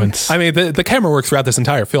fight sequence. I mean, the camera work throughout this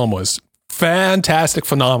entire film was fantastic,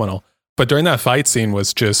 phenomenal. But during that fight scene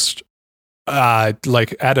was just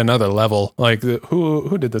like at another level. Like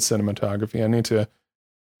who did the cinematography? I need to.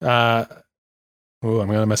 I'm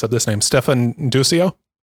gonna mess up this name. Stefan Ducio.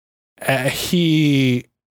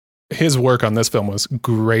 His work on this film was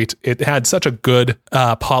great. It had such a good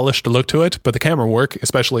polished look to it, but the camera work,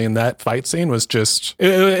 especially in that fight scene, was just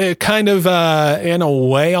it kind of in a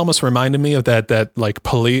way almost reminded me of that like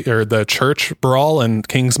police or the church brawl in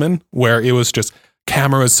Kingsman, where it was just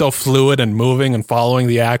camera is so fluid and moving and following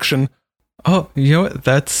the action. Oh, you know what?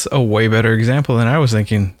 That's a way better example than I was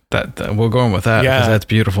thinking. That we're going with that because that's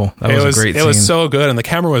beautiful. That was a great scene. It was so good, and the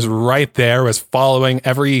camera was right there, was following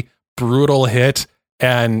every brutal hit.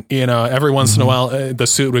 And, every once in a while, the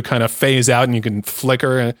suit would kind of phase out and you can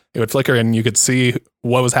flicker, and it would flicker and you could see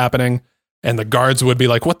what was happening. And the guards would be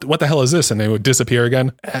like, what the hell is this? And they would disappear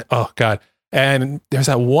again. Oh God. And there's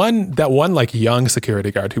that one like young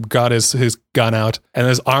security guard who got his gun out and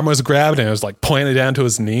his arm was grabbed and it was like pointed down to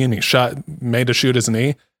his knee and he made to shoot his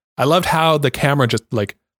knee. I loved how the camera just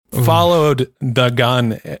like followed the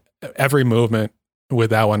gun every movement with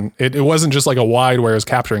that one. It wasn't just like a wide where it was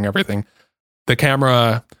capturing everything. The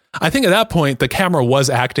camera, I think at that point, the camera was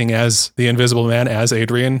acting as the Invisible Man, as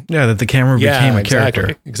Adrian. Yeah, that the camera became a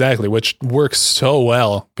character. Exactly, which works so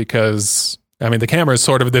well because, the camera is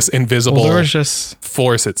sort of this invisible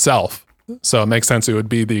force itself. So it makes sense it would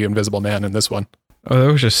be the Invisible Man in this one. Oh,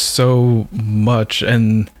 there was just so much.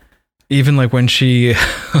 And even like when she's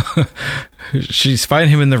fighting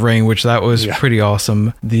him in the ring, which that was pretty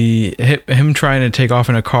awesome. Him trying to take off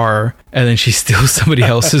in a car and then she steals somebody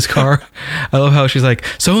else's car. I love how she's like,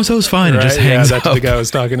 so-and-so's fine. Right? And just hangs up. The guy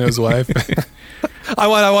was talking to his wife. I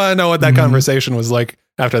want to know what that conversation was like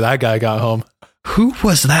after that guy got home. Who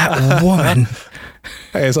was that woman?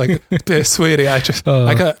 Hey, it's like, sweetie, I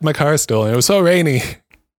got my car stolen. It was so rainy.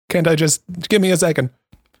 Can't I just give me a second?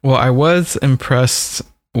 Well, I was impressed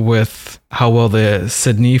with how well the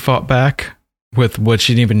Sydney fought back with what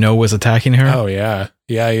she didn't even know was attacking her. Oh yeah.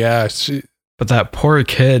 But that poor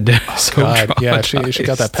kid. Yeah, she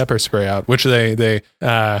got that pepper spray out, which they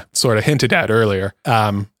sort of hinted at earlier.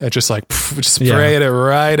 It just like sprayed it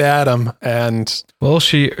right at him, and well,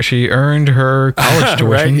 she earned her college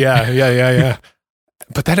tuition. Right? Yeah.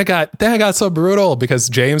 But then it got so brutal because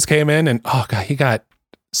James came in and oh god, he got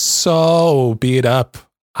so beat up.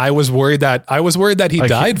 I was worried that he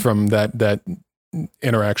died from that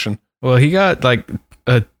interaction. Well, he got like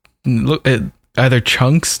either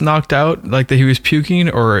chunks knocked out, like that he was puking,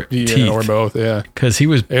 or teeth, or both. Yeah, because he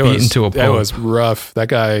was beaten to a pulp. It was rough. That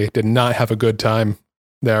guy did not have a good time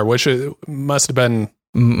there, which it must have been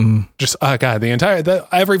just god.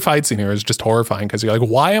 Every fight scene here is just horrifying because you're like,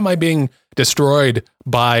 why am I being destroyed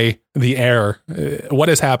by the air? What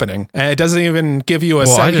is happening? And it doesn't even give you a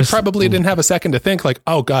second. He probably didn't have a second to think like,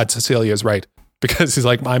 oh god, Cecilia's right, because he's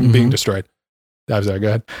like, I'm being destroyed. That was that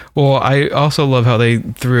good. Well, I also love how they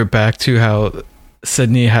threw it back to how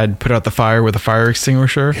Sydney had put out the fire with a fire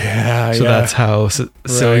extinguisher. Yeah. So that's how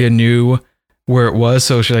Celia knew where it was.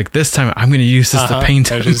 So she's like, this time I'm going to use this to paint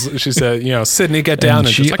him. She said, Sydney, get down. And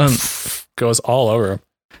she just like, goes all over him.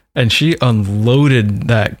 And she unloaded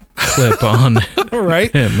that clip on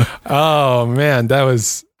right? him. Oh man, that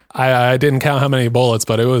was... I didn't count how many bullets,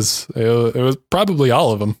 but it was probably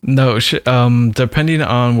all of them. No, depending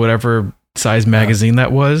on whatever size magazine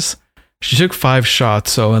that was, she took 5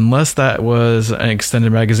 shots. So unless that was an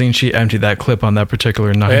extended magazine, she emptied that clip on that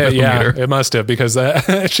particular 9mm. Yeah, it must have, because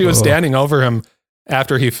she was standing over him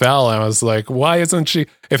after he fell. And I was like, why isn't she?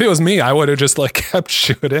 If it was me, I would have just like kept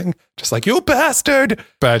shooting, just like, you bastard.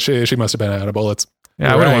 But she must have been out of bullets.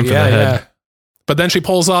 Yeah, I would have went for the head. Yeah. But then she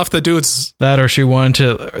pulls off the dude's... That or she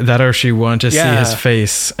wanted to see his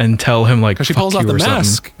face and tell him like, she pulls off the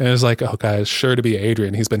mask and is like, oh guys, sure to be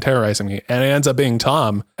Adrian. He's been terrorizing me. And it ends up being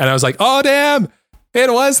Tom. And I was like, oh damn,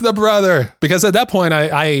 it was the brother. Because at that point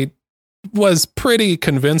I was pretty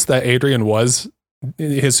convinced that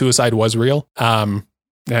his suicide was real. And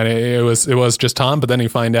it was just Tom. But then you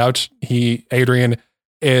find out Adrian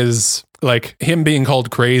is like, him being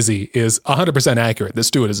called crazy is 100% accurate.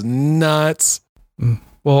 This dude is nuts.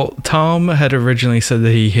 Well, Tom had originally said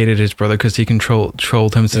that he hated his brother because he controlled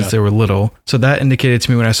him since they were little. So that indicated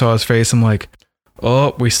to me when I saw his face, I'm like,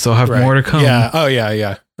 oh, we still have more to come. Yeah. Oh,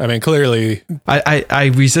 yeah. I mean, clearly.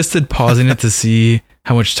 I resisted pausing it to see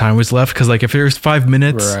how much time was left. Because like if there's 5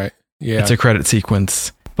 minutes, right. Yeah. It's a credit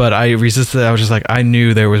sequence. But I resisted. I was just like, I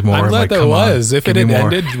knew there was more. I'm glad like, there was. If it had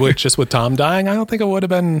ended with Tom dying, I don't think it would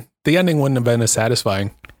have been, the ending wouldn't have been as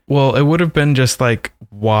satisfying. Well, it would have been just like,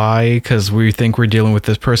 why? Because we think we're dealing with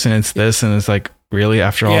this person, it's this, and it's like, really,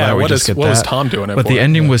 after all that, we just get that. What was Tom doing it But for? the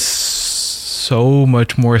ending was so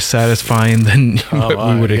much more satisfying than what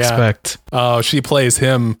we would expect. Oh, she plays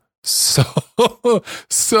him so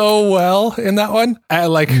well in that one.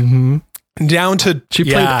 Down to she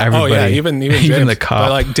played everybody. Oh yeah, even James, the cop.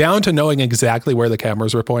 But like down to knowing exactly where the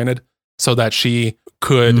cameras were pointed, so that she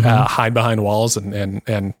could hide behind walls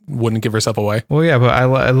and wouldn't give herself away. Well, yeah, but I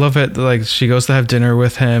love it. Like she goes to have dinner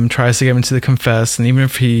with him, tries to get him to confess, and even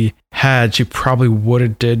if he had, she probably would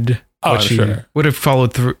have did what she would have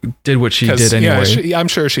followed through, did what she did anyway. Yeah, I'm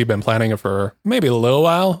sure she'd been planning it for maybe a little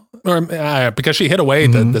while, or because she hid away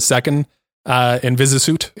the second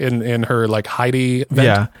Invisisuit in her like Heidi vent.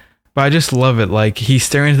 Yeah. But I just love it. Like he's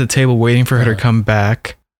staring at the table, waiting for her to come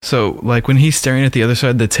back. So, like, when he's staring at the other side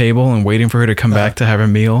of the table and waiting for her to come back to have a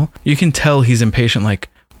meal, you can tell he's impatient, like,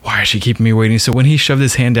 why is she keeping me waiting? So when he shoved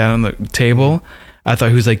his hand down on the table, I thought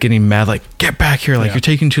he was, like, getting mad, like, get back here, like, you're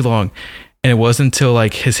taking too long. And it wasn't until,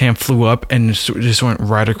 like, his hand flew up and just went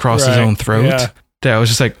right across his own throat that I was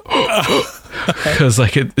just like, because,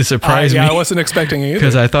 like, it surprised me. I wasn't expecting it either.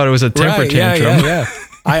 Because I thought it was a temper tantrum. Yeah.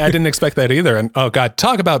 I didn't expect that either. And oh god,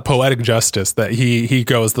 talk about poetic justice that he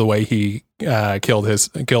goes the way he killed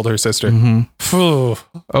her sister.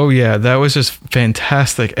 Oh yeah, that was just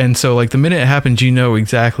fantastic. And so like the minute it happened, you know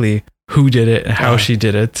exactly who did it and how she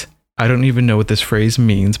did it. I don't even know what this phrase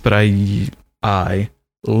means, but I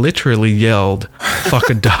literally yelled, "Fuck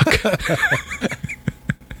a duck."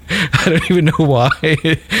 I don't even know why.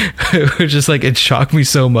 It was just like, it shocked me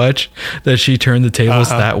so much that she turned the tables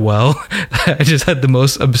that well. I just had the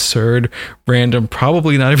most absurd, random,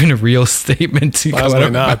 probably not even a real statement to come out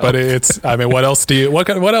of my mouth. But it's, I mean, what else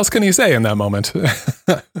can you say in that moment?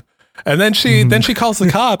 And then she calls the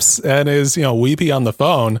cops and is, weepy on the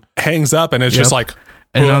phone, hangs up, and it's just like,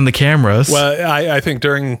 and on the cameras. Well, I think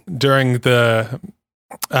during the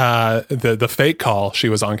fake call, she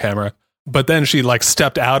was on camera. But then she like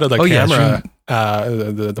stepped out of the camera,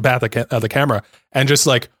 the path of the camera, and just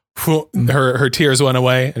like her tears went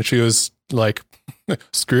away, and she was like,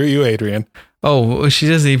 "Screw you, Adrian." Oh, she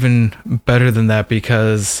does even better than that,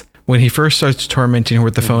 because when he first starts tormenting her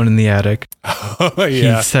with the phone in the attic, he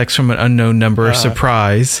texts from an unknown number,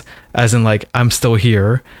 surprise, as in like, "I'm still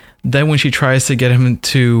here." Then when she tries to get him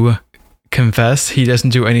to confess, he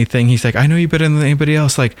doesn't do anything. He's like, "I know you better than anybody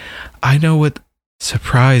else. Like, I know what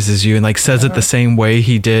surprises you," and like says it the same way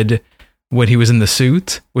he did when he was in the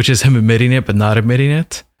suit, which is him admitting it but not admitting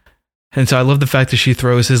it. And so I love the fact that she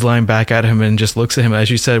throws his line back at him and just looks at him,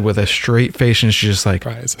 as you said, with a straight face, and she's just like,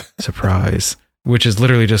 surprise, which is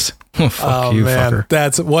literally just, fuck you, man. Fucker.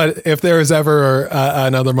 That's what, if there was ever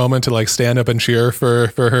another moment to like stand up and cheer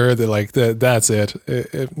for her, that like that's it.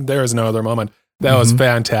 There is no other moment. That was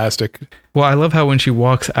fantastic. Well, I love how when she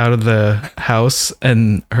walks out of the house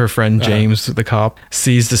and her friend James, the cop,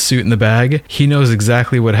 sees the suit in the bag, he knows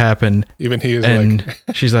exactly what happened. Even he is like...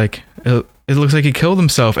 she's like, it looks like he killed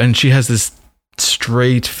himself. And she has this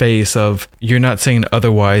straight face of, you're not saying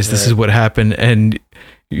otherwise. This is what happened. And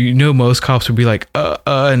most cops would be like,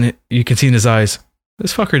 and you can see in his eyes,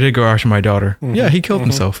 this fucker did go after my daughter. Yeah, he killed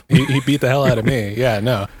himself. He beat the hell out of me. Yeah,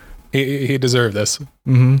 no. He deserved this.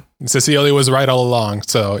 Cecilia was right all along.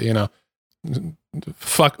 So,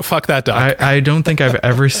 fuck that duck. I don't think I've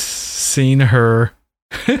ever seen her.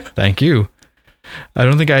 Thank you. I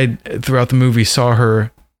don't think I, throughout the movie, saw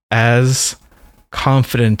her as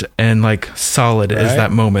confident and like solid as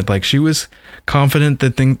that moment. Like, she was confident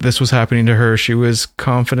that this was happening to her. She was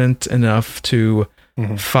confident enough to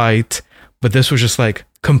fight, but this was just like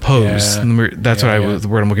composed. That's the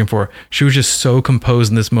word I'm looking for. She was just so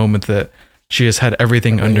composed in this moment that she just had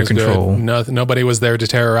everything under control. Nobody was there to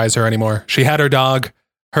terrorize her anymore. She had her dog.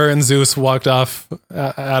 Her and Zeus walked off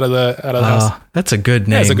out of the house. That's a good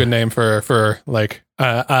name. That's a good name for like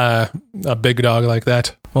a big dog like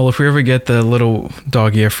that. Well, if we ever get the little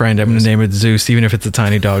doggy a friend, I'm going to name it Zeus, even if it's a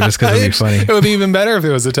tiny dog, just because it'll be funny. It would be even better if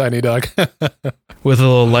it was a tiny dog. With a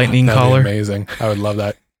little lightning collar. Amazing. I would love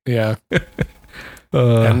that. Yeah.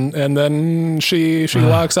 And then she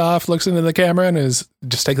walks off, looks into the camera, and is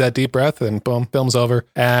just take that deep breath, and boom, film's over.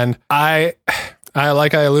 And I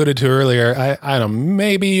like I alluded to earlier, I don't know,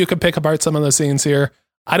 maybe you could pick apart some of the scenes here.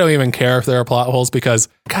 I don't even care if there are plot holes, because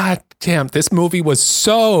god damn, this movie was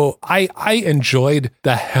so, I enjoyed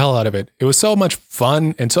the hell out of it. It was so much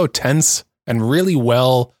fun and so tense and really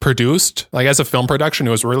well produced. Like, as a film production,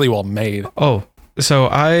 it was really well made. Oh,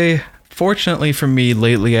 so fortunately for me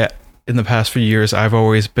lately, in the past few years, I've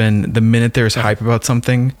always been, the minute there's hype about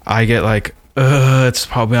something, I get like, it's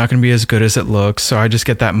probably not going to be as good as it looks. So I just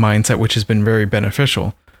get that mindset, which has been very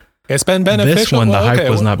beneficial. It's been beneficial. This one, the hype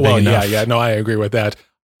was not big enough. Yeah, no, I agree with that.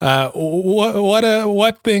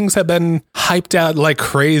 What things have been hyped out like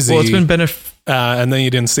crazy? Well, it's been and then you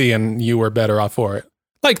didn't see, and you were better off for it.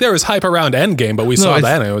 Like, there was hype around Endgame, but we saw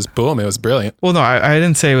that, and it was boom, it was brilliant. Well, no, I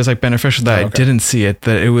didn't say it was like beneficial that I didn't see it,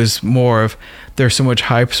 that it was more of, there's so much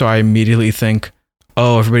hype, so I immediately think,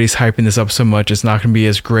 oh, everybody's hyping this up so much, it's not going to be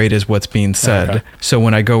as great as what's being said. Okay. So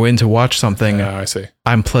when I go in to watch something, I see.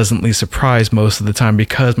 I'm pleasantly surprised most of the time,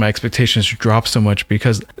 because my expectations drop so much,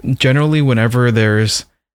 because generally whenever there's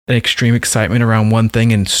an extreme excitement around one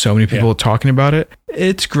thing and so many people talking about it,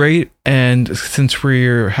 it's great. And since we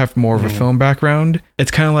have more of a film background, it's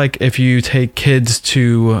kind of like if you take kids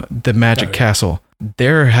to the Magic Castle,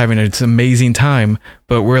 they're having an amazing time,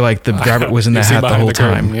 but we're like, the rabbit was in the hat the whole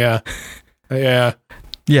time. Yeah.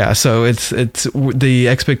 Yeah, so it's the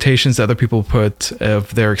expectations that other people put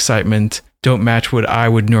of their excitement don't match what I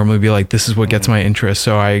would normally be like. This is what gets my interest.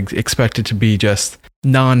 So I expect it to be just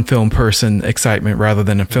non-film person excitement rather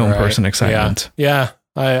than a film person excitement. Yeah.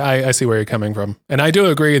 I see where you're coming from. And I do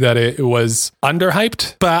agree that it was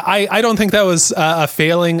underhyped, but I don't think that was a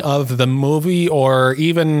failing of the movie or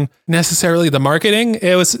even necessarily the marketing.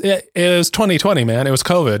 It was 2020, man. It was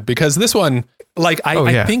COVID, because this one, like,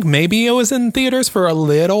 I think maybe it was in theaters for a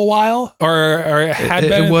little while or it had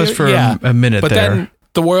been. It was for a minute but there. But then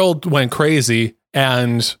the world went crazy,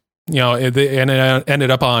 and it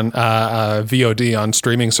ended up on VOD on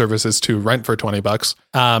streaming services to rent for $20.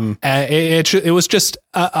 And it was just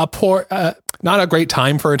a poor, not a great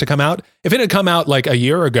time for it to come out. If it had come out like a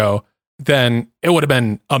year ago, then it would have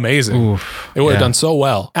been amazing. Oof, it would have done so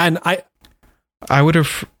well. And I would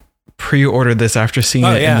have pre-ordered this after seeing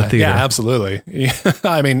it in the theater. Yeah, absolutely.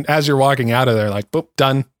 I mean, as you're walking out of there, like, boop,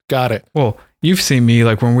 done, got it. Well, you've seen me,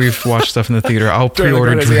 like, when we've watched stuff in the theater, I'll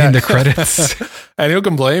pre-order during the credits. And who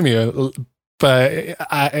can blame you? But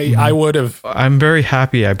I would have. I'm very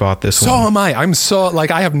happy I bought this one. So am I. I'm so, like,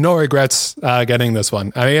 I have no regrets getting this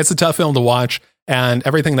one. I mean, it's a tough film to watch, and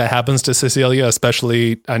everything that happens to Cecilia,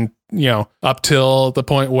 especially, and up till the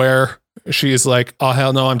point where she's like, oh,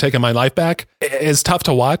 hell no, I'm taking my life back, is tough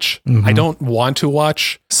to watch. Mm-hmm. I don't want to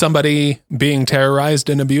watch somebody being terrorized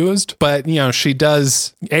and abused, but she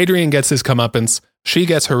does. Adrian gets his comeuppance. She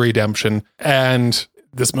gets her redemption. And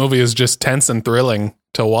this movie is just tense and thrilling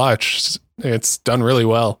to watch. It's done really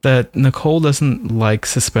well. That Nicole doesn't like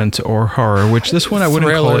suspense or horror, which this one I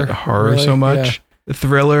wouldn't call it horror really, so much. Yeah.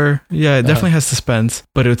 Thriller. Yeah, it definitely has suspense,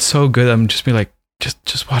 but it's so good. I'm just be like,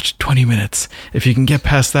 just watch 20 minutes. If you can get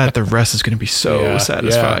past that, the rest is going to be so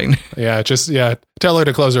satisfying. Yeah. Tell her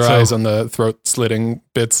to close her eyes on the throat slitting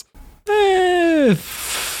bits.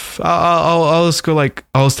 I'll just go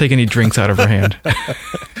I'll just take any drinks out of her hand.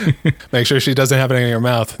 Make sure she doesn't have any in her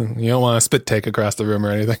mouth. You don't want a spit take across the room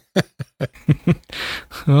or anything.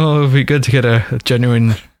 Well, it would be good to get a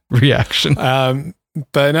genuine reaction.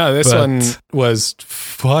 But no, this one was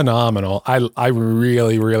phenomenal. I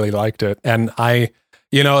really, really liked it. And it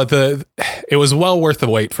was well worth the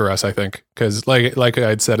wait for us, I think. Because like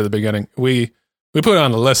I'd said at the beginning, we put it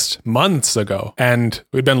on the list months ago, and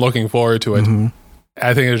we'd been looking forward to it. Mm-hmm.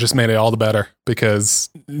 I think it just made it all the better, because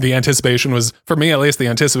the anticipation was, for me at least, the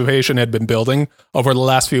anticipation had been building over the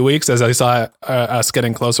last few weeks as I saw us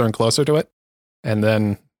getting closer and closer to it. And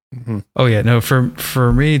then... Mm-hmm. Oh yeah, no,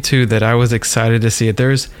 for me too, that I was excited to see it.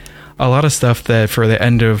 There's a lot of stuff that for the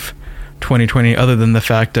end of 2020, other than the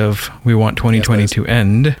fact of we want 2020 to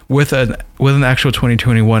end with an actual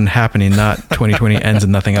 2021 happening, not 2020 ends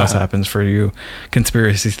and nothing else happens for you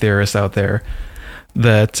conspiracy theorists out there,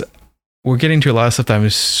 that we're getting to a lot of stuff that I'm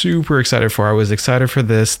super excited for. I was excited for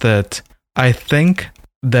this, that I think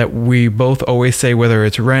that we both always say, whether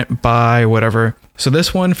it's rent, buy, whatever. So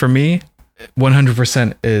this one for me,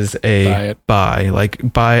 100% is a buy. Like,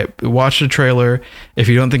 watch the trailer. If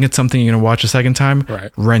you don't think it's something you're going to watch a second time,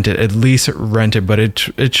 rent it. At least rent it, but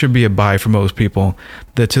it should be a buy for most people.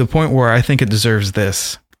 That to the point where I think it deserves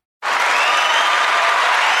this.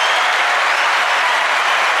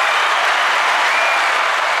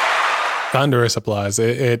 Thunderous applause.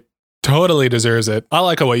 It totally deserves it. I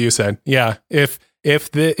like what you said. Yeah. If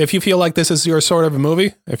you feel like this is your sort of a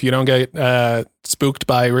movie, if you don't get spooked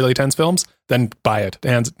by really tense films, then buy it.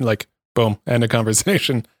 And boom, end of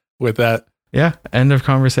conversation with that. Yeah, end of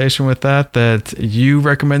conversation with that. That you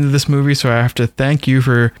recommended this movie, so I have to thank you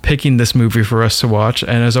for picking this movie for us to watch.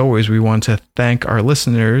 And as always, we want to thank our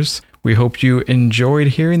listeners. We hope you enjoyed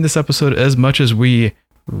hearing this episode as much as we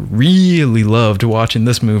really loved watching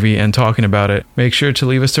this movie and talking about it. Make sure to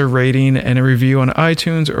leave us a rating and a review on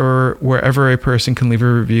iTunes or wherever a person can leave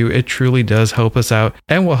a review. It truly does help us out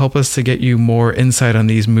and will help us to get you more insight on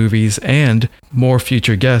these movies and more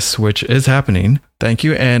future guests, which is happening. Thank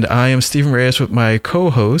you. And I am Stephen Reyes with my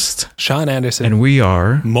co-host Sean Anderson, and we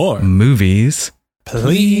are More Movies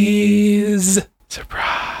Please. Surprise.